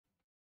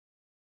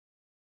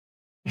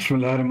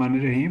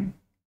Bismillahirrahmanirrahim.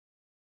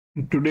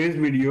 In today's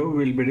video,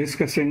 we'll be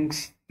discussing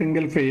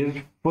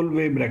single-phase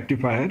full-wave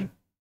rectifier,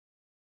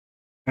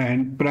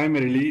 and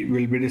primarily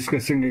we'll be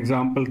discussing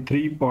example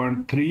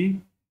 3.3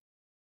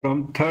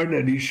 from third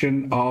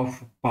edition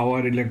of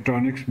Power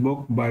Electronics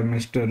book by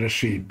Mr.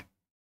 Rashid.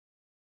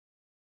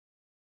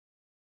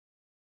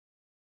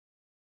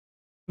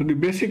 So the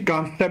basic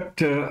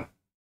concept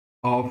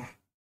of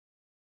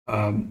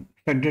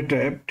center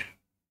tapped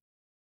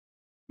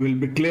will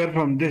be clear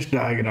from this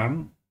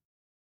diagram.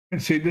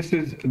 And see, this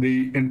is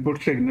the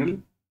input signal.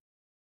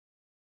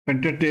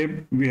 Center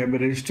tape, we have a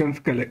resistance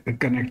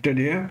connected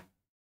here.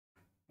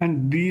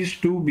 And these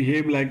two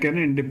behave like an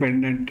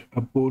independent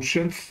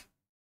portions.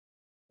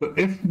 So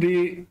if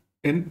the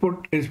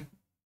input is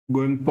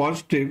going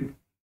positive,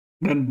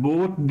 then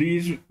both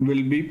these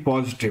will be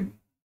positive.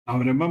 Now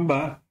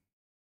remember,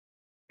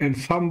 in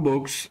some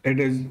books, it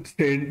is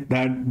said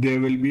that there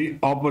will be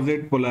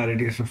opposite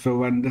polarities. So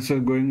when this is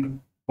going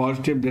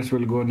positive, this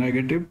will go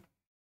negative.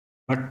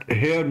 But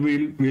here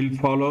we'll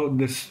follow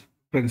this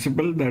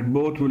principle that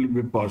both will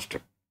be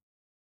positive.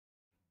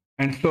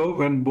 And so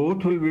when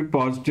both will be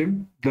positive,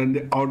 then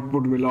the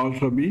output will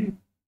also be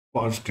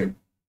positive.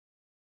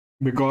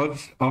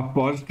 Because of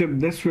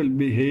positive, this will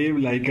behave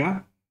like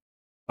a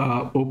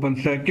open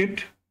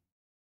circuit,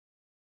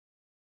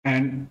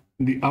 and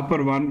the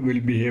upper one will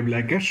behave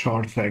like a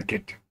short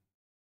circuit.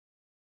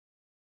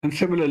 And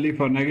similarly,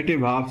 for negative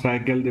half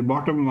cycle, the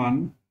bottom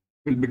one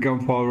will become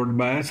forward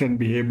bias and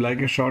behave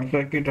like a short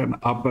circuit and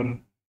upper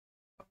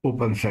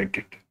open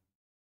circuit.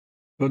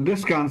 So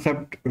this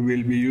concept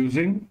we'll be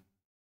using.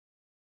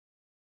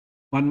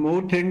 One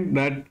more thing,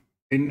 that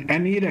in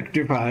any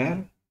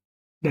rectifier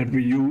that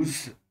we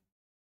use,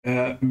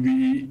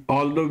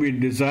 although we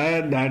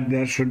desire that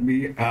there should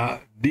be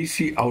a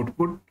DC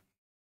output,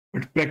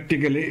 but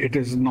practically it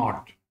is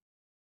not.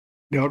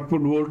 The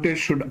output voltage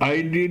should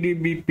ideally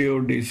be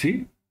pure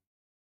DC,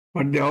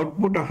 but the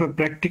output of a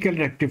practical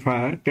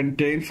rectifier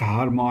contains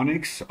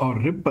harmonics or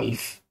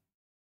ripples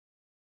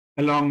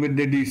along with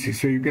the DC.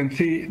 So you can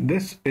see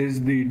this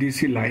is the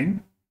DC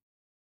line,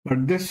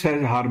 but this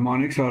has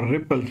harmonics or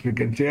ripples, we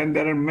can say, and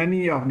there are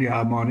many of the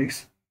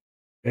harmonics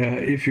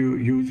if you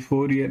use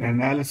Fourier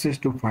analysis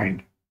to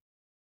find.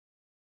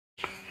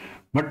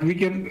 But we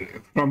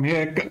can from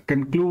here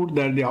conclude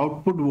that the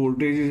output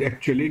voltage is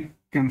actually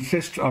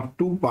consists of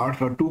two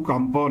parts or two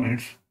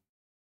components.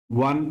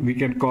 One we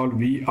can call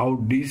V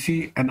out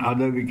DC, and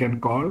other we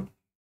can call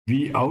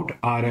V out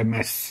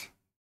RMS.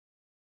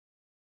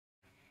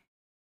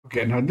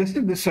 Okay, now this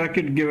is the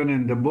circuit given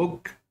in the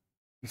book.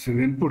 This is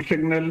input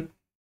signal,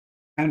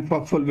 and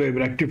for full wave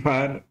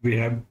rectifier we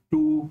have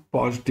two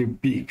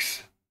positive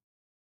peaks.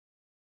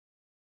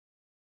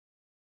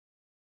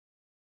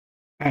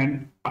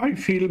 And I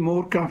feel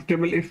more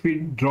comfortable if we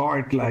draw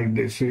it like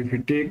this. So if we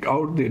take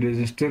out the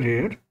resistor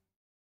here,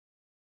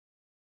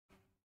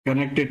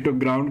 connected to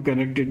ground,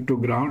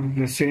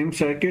 the same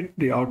circuit,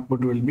 the output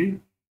will be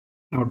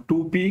now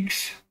two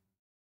peaks.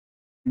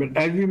 But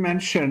as we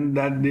mentioned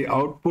that the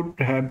output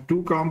have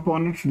two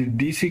components, the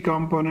DC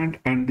component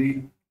and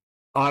the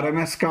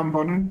RMS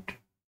component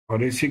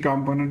or AC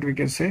component, we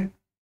can say.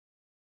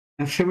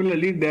 And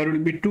similarly, there will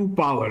be two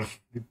powers,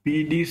 the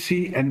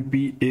PDC and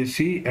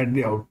PAC at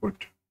the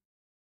output.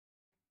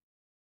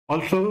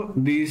 Also,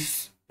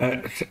 these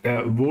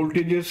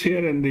voltages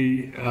here in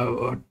the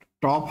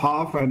top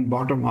half and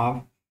bottom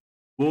half,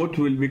 both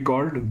will be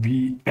called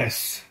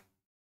VS,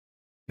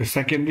 the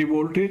secondary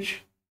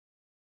voltage,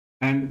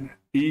 and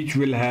each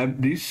will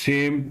have the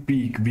same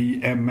peak,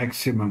 VM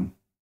maximum.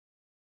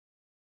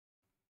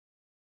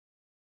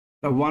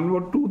 One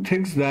or two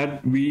things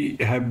that we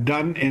have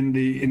done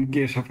in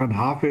case of an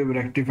half-wave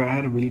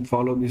rectifier will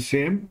follow the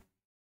same.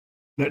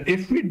 That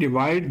if we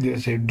divide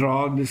this,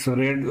 draw this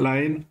red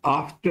line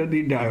after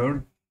the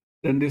diode,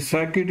 then the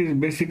circuit is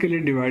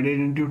basically divided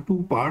into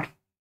two parts.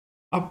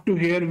 Up to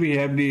here we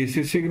have the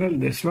AC signal,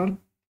 this one,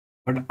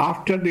 but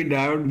after the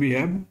diode we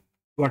have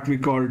what we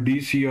call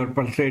DC or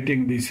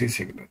pulsating DC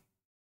signal.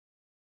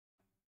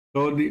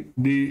 So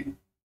the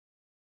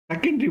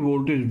secondary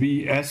voltage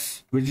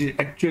Vs, which is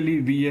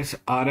actually Vs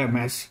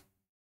RMS,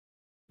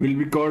 will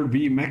be called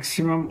V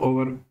maximum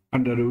over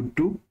under root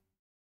 2.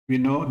 We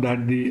know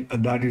that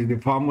that is the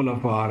formula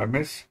for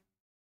RMS.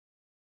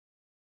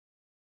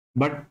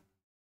 But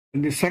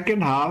in the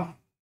second half,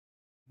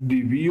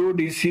 the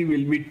VODC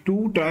will be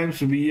 2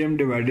 times Vm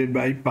divided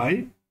by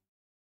pi,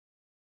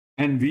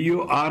 and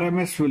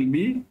VORMS will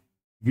be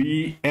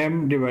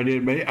Vm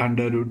divided by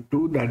under root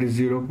 2, that is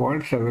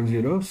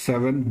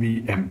 0.707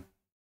 Vm.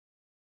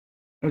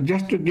 Now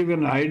just to give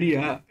an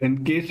idea,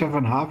 in case of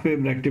an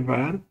half-wave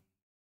rectifier,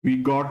 we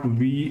got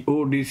VODC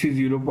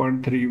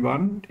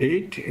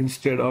 0.318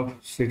 instead of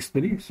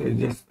 63, so it's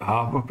just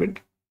half of it.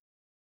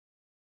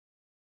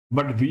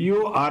 But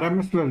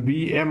VORMS was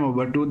Vm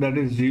over 2, that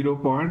is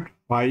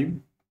 0.5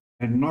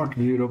 and not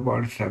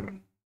 0.7.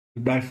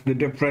 That's the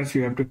difference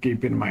you have to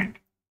keep in mind.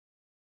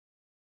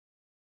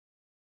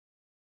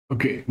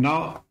 Okay,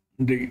 now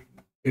we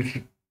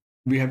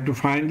have to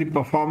find the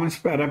performance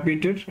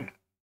parameter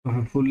of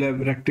a full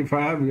wave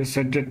rectifier with a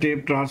center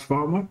tape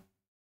transformer.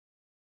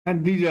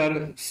 And these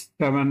are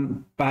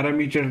 7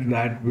 parameters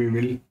that we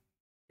will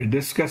be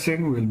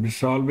discussing, we'll be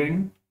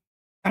solving,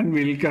 and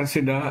we'll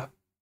consider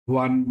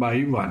one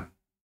by one.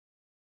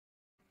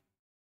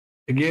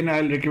 Again,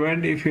 I'll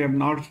recommend, if you have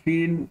not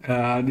seen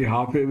the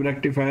half wave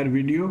rectifier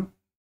video,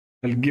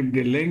 I'll give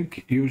the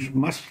link. You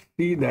must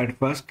see that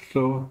first,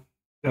 so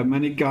the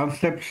many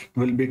concepts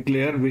will be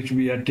clear, which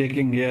we are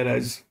taking here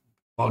as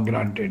for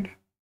granted.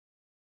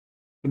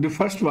 So the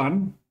first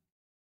one,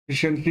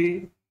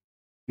 efficiency.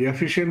 The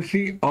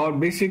efficiency, or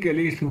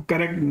basically its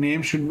correct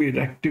name should be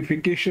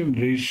rectification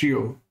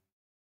ratio,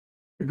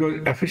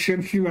 because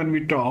efficiency, when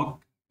we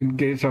talk in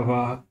case of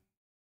a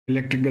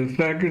electrical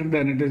circuit,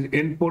 then it is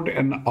input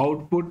and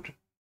output,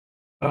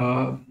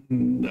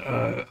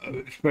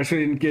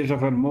 especially in case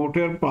of a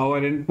motor,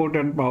 power input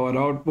and power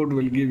output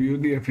will give you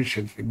the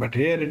efficiency. But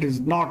here it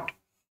is not,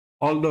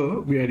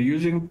 although we are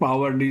using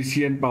power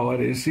DC and power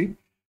AC,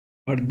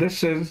 but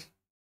this is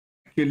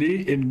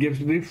actually, it gives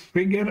the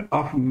figure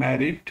of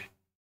merit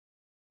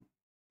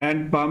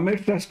and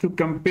permits us to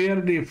compare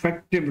the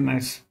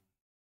effectiveness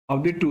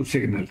of the two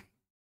signals.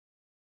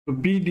 So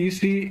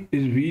PDC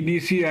is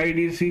VDC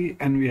IDC,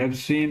 and we have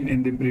seen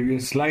in the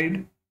previous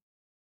slide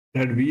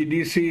that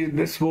VDC is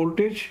this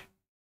voltage,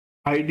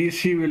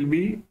 IDC will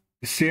be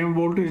the same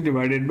voltage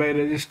divided by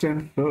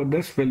resistance, so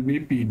this will be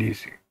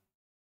PDC.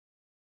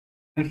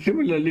 And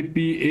similarly,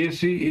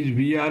 PAC is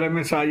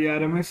VRMS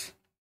IRMS.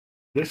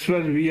 This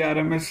was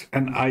VRMS,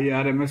 and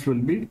IRMS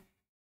will be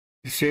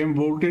the same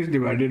voltage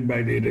divided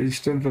by the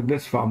resistance of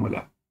this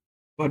formula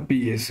for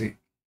PAC.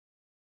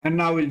 And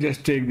now we'll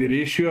just take the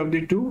ratio of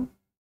the two,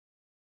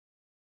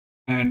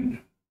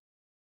 and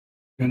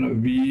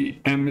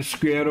Vm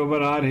square over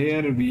R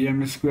here,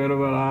 Vm square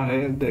over R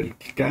here, they'll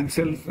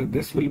cancel, so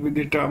this will be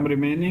the term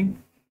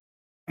remaining,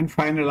 and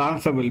final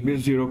answer will be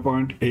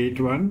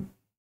 0.81,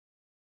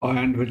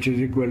 and which is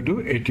equal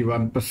to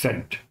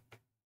 81%.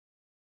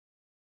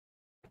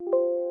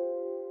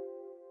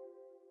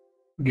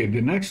 Okay,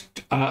 the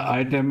next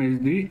item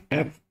is the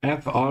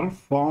FF, or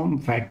form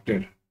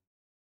factor.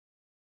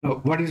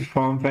 Now, what is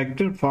form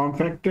factor? Form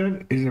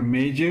factor is a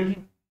measure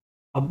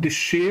of the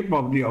shape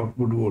of the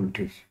output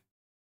voltage.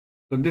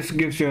 So this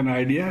gives you an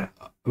idea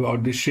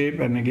about the shape.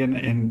 And again,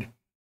 in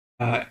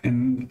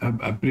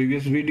a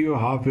previous video,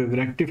 half wave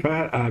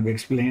rectifier, I have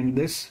explained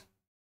this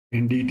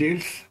in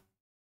details.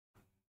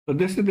 So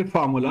this is the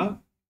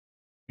formula.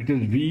 It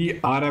is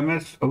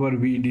VRMS over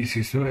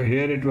VDC. So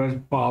here it was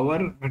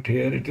power, but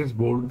here it is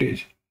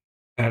voltage.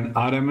 And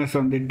RMS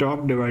on the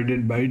top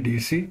divided by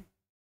DC.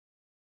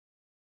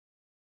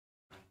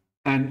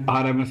 And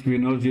RMS we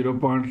know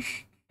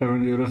 0.707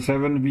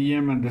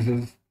 Vm, and this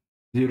is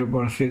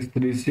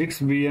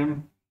 0.636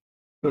 Vm.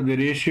 So the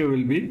ratio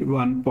will be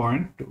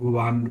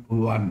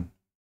 1.11.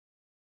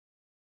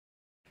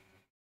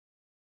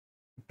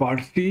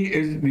 Part C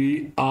is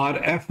the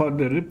RF, or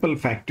the ripple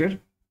factor.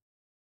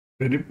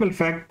 The ripple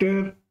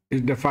factor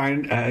is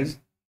defined as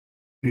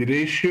the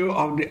ratio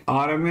of the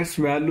RMS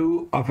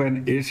value of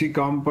an AC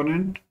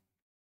component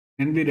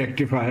in the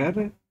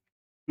rectifier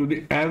to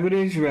the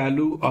average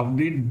value of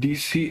the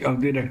DC of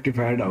the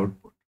rectified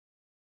output.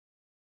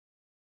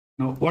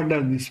 Now, what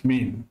does this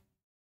mean?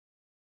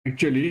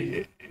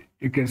 Actually,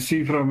 you can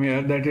see from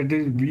here that it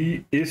is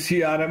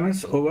VAC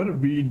RMS over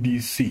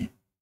VDC.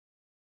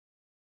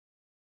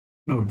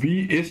 Now,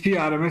 VAC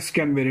RMS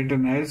can be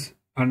written as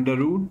under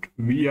root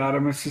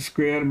VRMS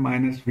square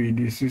minus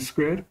VDC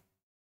square.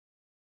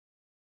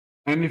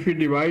 And if we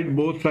divide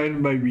both sides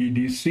by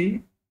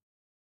VDC,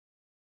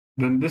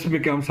 then this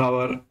becomes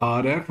our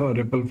RF, or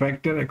ripple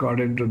factor,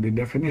 according to the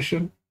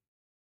definition.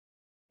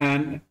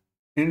 And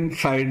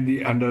inside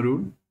the under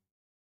root,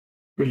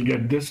 we'll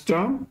get this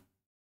term.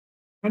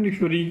 And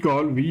if you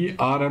recall,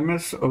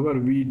 VRMS over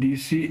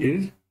VDC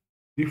is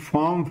the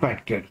form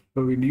factor.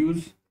 So we'll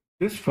use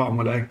this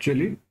formula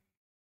actually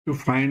to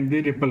find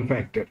the ripple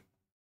factor.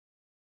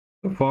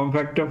 The form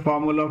factor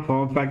formula,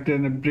 form factor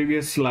in the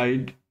previous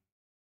slide,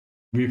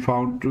 we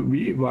found to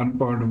be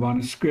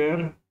 1.1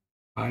 square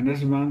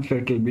minus 1, so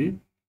it will be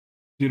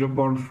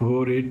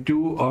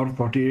 0.482 or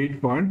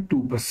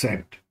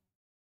 48.2%.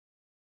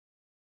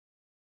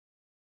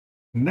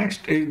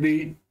 Next is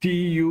the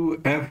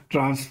TUF,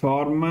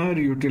 transformer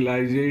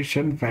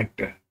utilization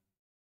factor.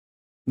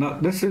 Now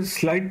this is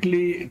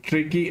slightly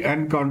tricky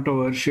and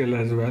controversial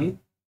as well.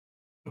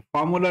 The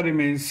formula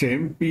remains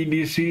same,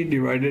 PDC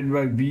divided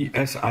by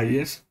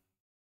VSIS,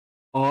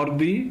 or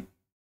the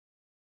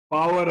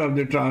power of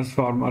the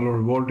transformer,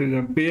 or voltage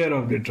ampere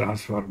of the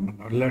transformer.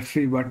 Now let's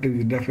see what is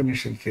the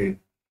definition says.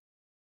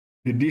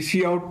 The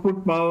DC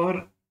output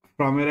power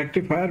from a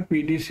rectifier,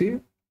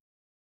 PDC,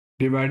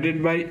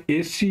 divided by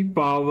AC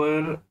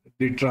power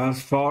the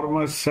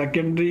transformer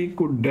secondary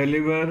could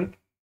deliver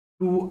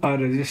to a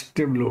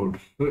resistive load.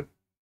 So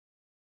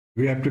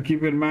we have to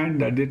keep in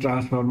mind that the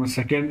transformer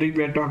secondary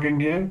we are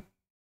talking here,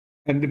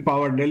 and the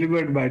power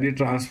delivered by the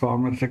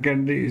transformer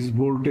secondary is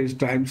voltage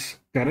times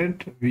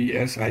current,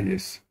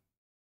 VSIS.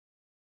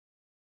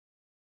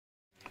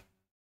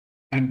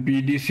 And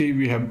PDC,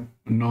 we have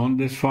known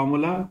this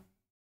formula,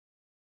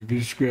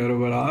 V square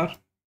over R.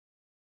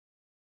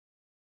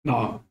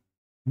 Now,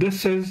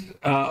 this is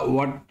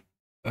what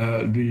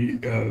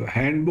the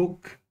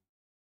handbook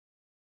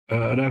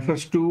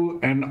refers to,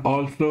 and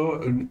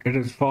also it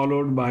is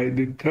followed by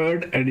the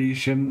third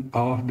edition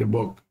of the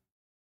book.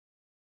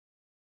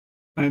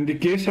 In the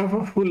case of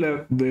a full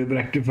wave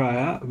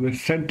rectifier with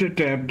center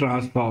tap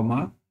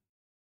transformer,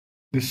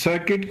 the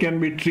circuit can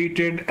be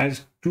treated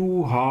as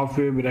two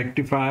half-wave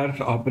rectifiers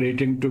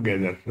operating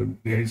together. So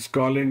he's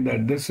calling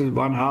that this is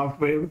one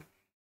half-wave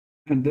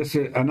and this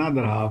is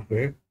another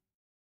half-wave.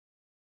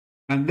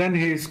 And then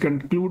he has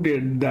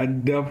concluded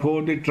that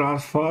therefore the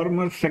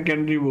transformer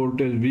secondary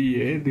voltage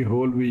VA, the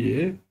whole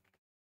VA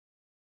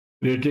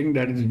rating,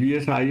 that is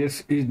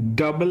VSIS, is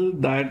double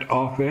that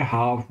of a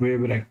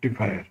half-wave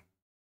rectifier.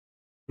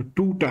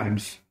 2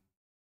 times.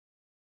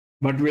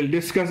 But we'll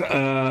discuss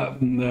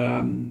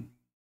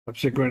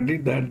subsequently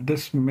that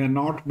this may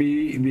not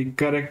be the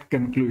correct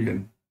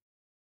conclusion.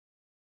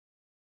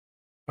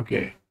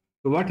 Okay,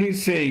 so what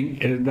he's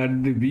saying is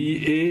that the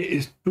VA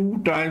is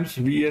 2 times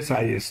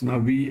VSIS. Now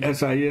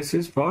VSIS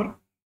is for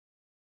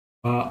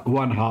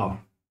one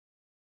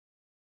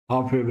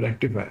half-wave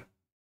rectifier.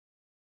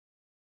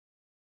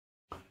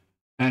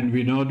 And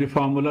we know the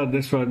formula.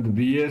 This was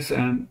VS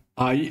and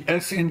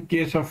IS in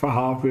case of a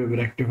half-wave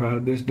rectifier.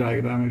 This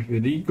diagram, if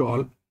you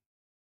recall,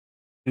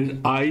 is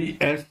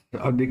IS,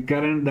 or the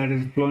current that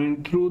is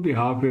flowing through the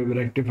half-wave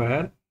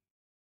rectifier,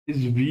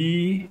 is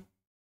V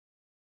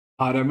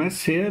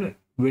RMS here,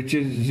 which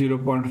is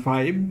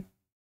 0.5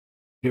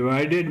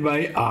 divided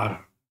by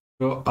R.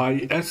 So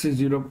IS is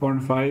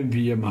 0.5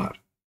 VMR.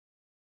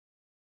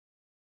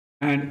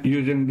 And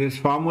using this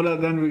formula,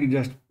 then we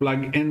just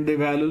plug in the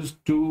values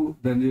to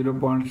then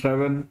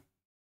 0.7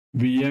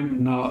 VM.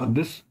 Now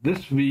this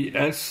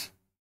VS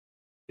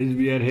is,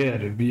 we are here,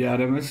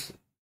 VRMS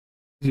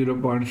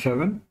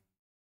 0.7,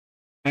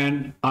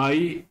 and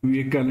I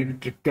we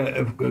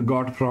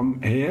got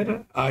from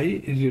here, I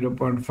is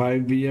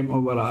 0.5 VM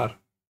over R.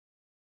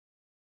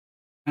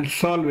 And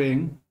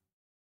solving,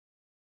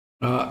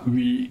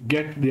 we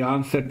get the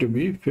answer to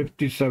be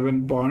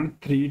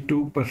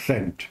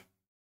 57.32%.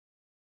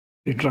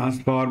 the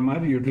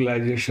transformer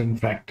utilization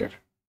factor.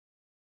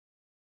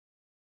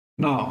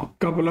 Now,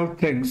 couple of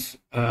things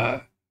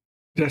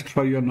just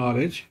for your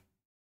knowledge.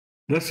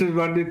 This is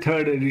what the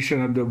third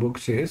edition of the book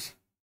says.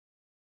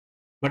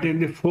 But in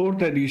the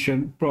fourth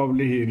edition,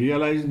 probably he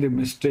realized the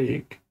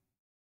mistake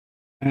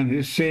and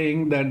he's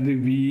saying that the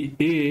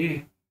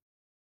VA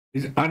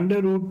is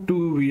under root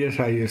 2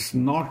 VSIS,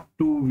 not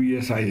 2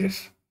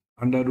 VSIS,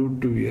 under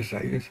root 2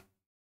 VSIS.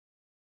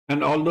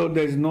 And although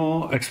there is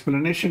no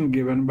explanation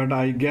given, but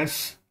I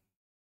guess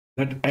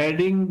that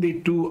adding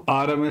the two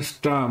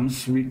RMS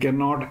terms, we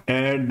cannot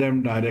add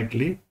them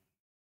directly.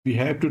 We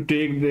have to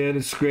take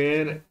their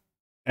square,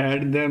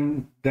 add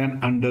them, then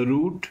under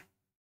root.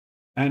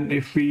 And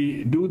if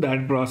we do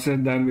that process,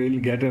 then we'll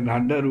get an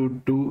under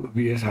root 2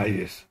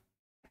 VSIS.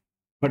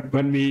 But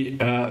when we,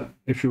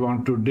 if you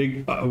want to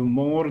dig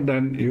more,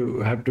 then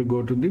you have to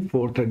go to the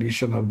fourth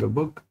edition of the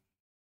book.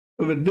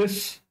 So with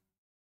this,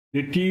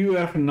 the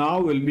TUF now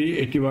will be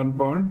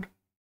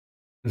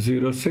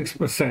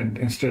 81.06%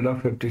 instead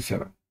of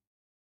 57.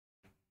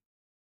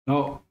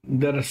 Now,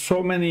 there are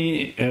so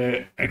many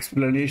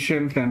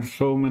explanations and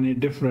so many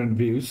different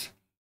views.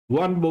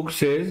 One book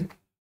says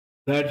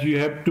that you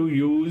have to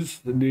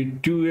use the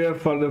TUF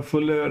for the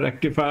full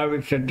rectifier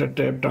with center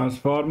tap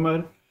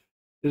transformer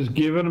is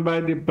given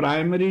by the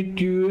primary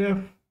TUF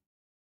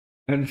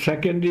and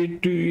secondary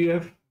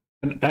TUF,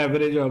 an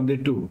average of the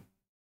two.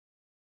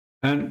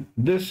 And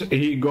this,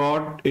 he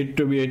got it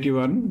to be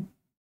 81,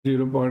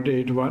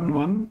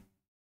 0.811.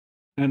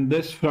 And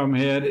this from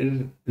here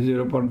is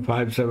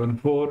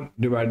 0.574,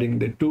 dividing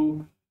the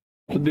two.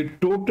 So the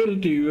total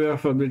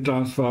TUF of the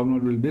transformer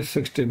will be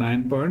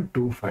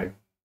 69.25.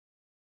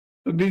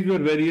 So these were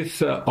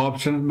various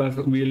options, but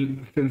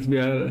since we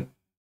are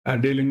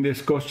dealing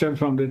this question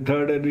from the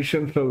third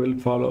edition, so we'll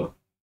follow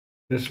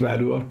this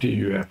value of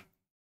TUF.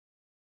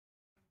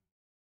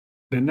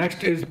 The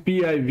next is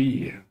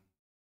PIV.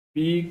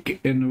 Peak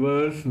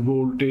inverse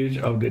voltage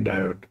of the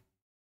diode.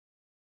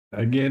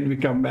 Again, we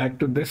come back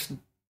to this.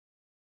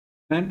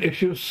 And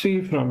if you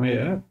see from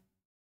here,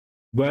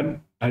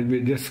 when, as we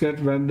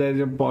discussed, when there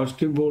is a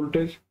positive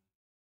voltage,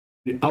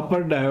 the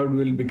upper diode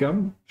will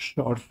become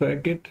short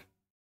circuit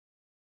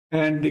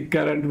and the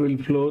current will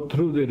flow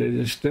through the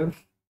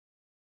resistance,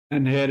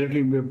 and here it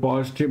will be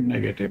positive,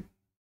 negative.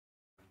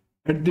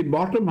 At the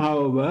bottom,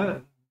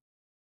 however,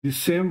 the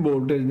same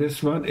voltage,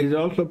 this one, is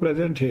also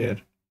present here.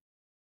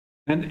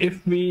 And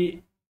if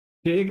we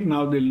take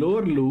now the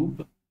lower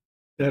loop,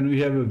 then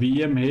we have a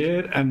VM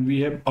here, and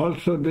we have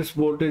also this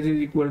voltage is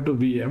equal to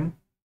VM.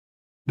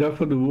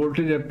 Therefore, the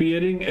voltage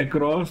appearing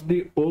across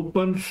the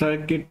open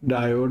circuit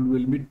diode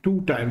will be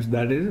 2 times.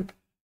 That is,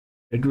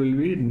 it will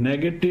be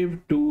negative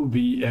 2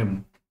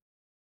 VM.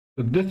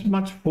 So this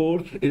much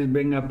force is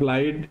being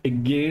applied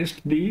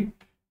against the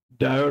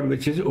diode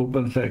which is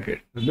open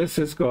circuit. So this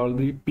is called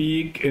the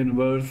peak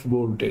inverse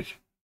voltage.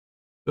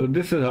 So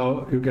this is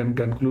how you can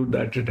conclude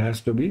that it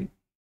has to be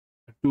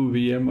 2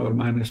 Vm or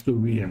minus 2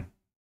 Vm.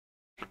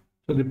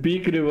 So the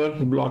peak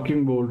reverse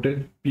blocking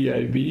voltage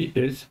PIV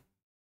is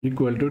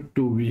equal to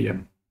 2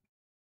 Vm.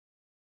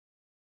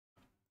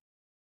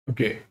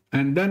 Okay,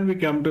 and then we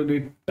come to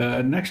the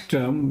next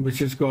term,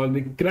 which is called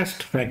the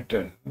crest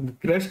factor. The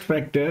crest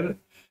factor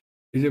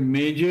is a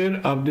measure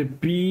of the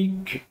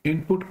peak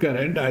input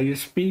current,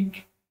 IS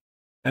peak,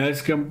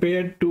 as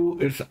compared to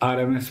its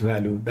RMS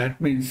value. That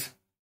means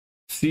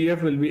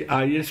CF will be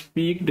IS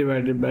peak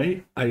divided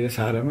by IS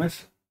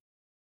RMS.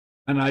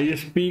 And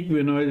IS peak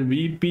we know is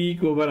V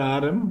peak over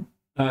RM,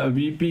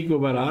 V peak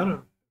over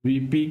R, V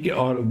peak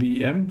or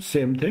Vm,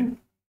 same thing.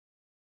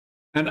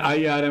 And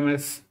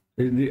IRMS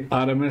is the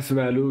RMS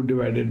value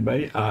divided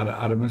by R,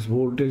 RMS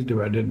voltage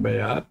divided by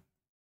R.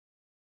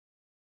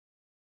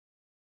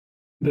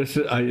 This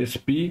is IS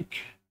peak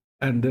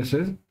and this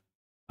is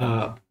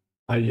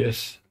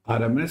IS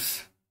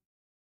RMS.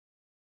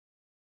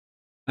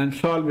 And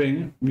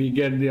solving, we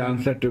get the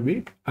answer to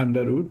be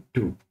under root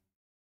 2.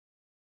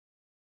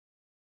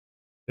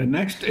 The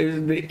next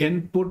is the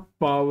input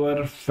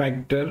power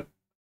factor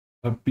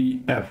of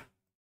PF.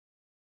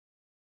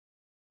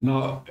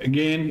 Now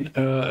again,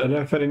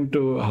 referring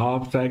to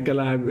half cycle,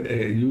 I have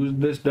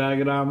used this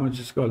diagram, which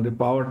is called the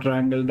power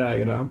triangle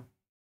diagram.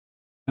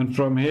 And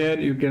from here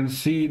you can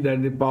see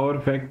that the power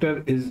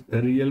factor is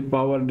real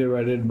power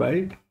divided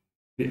by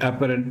the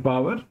apparent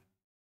power.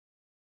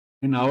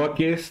 In our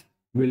case,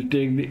 we'll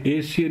take the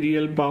AC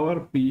real power,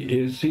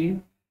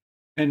 PAC,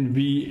 and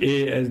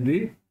VA as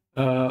the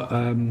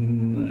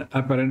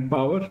apparent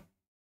power.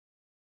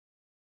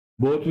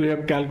 Both we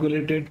have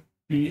calculated.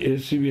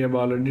 PAC we have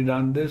already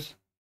done this,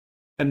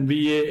 and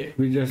VA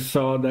we just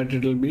saw that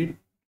it will be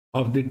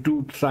of the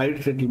two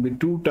sides, it will be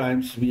 2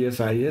 times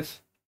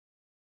VSIS,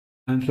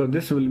 and so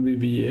this will be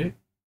VA,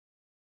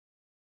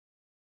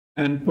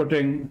 and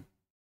putting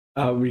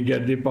we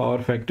get the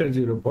power factor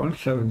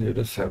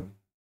 0.707.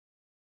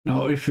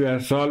 Now if you are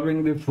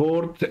solving the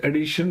 4th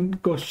addition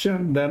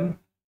question, then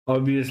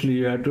obviously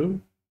you have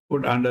to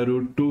put under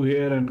root 2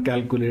 here and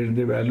calculate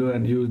the value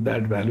and use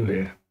that value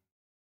here.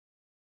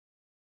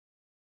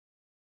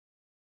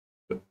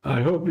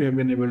 I hope you have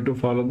been able to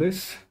follow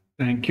this.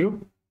 Thank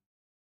you.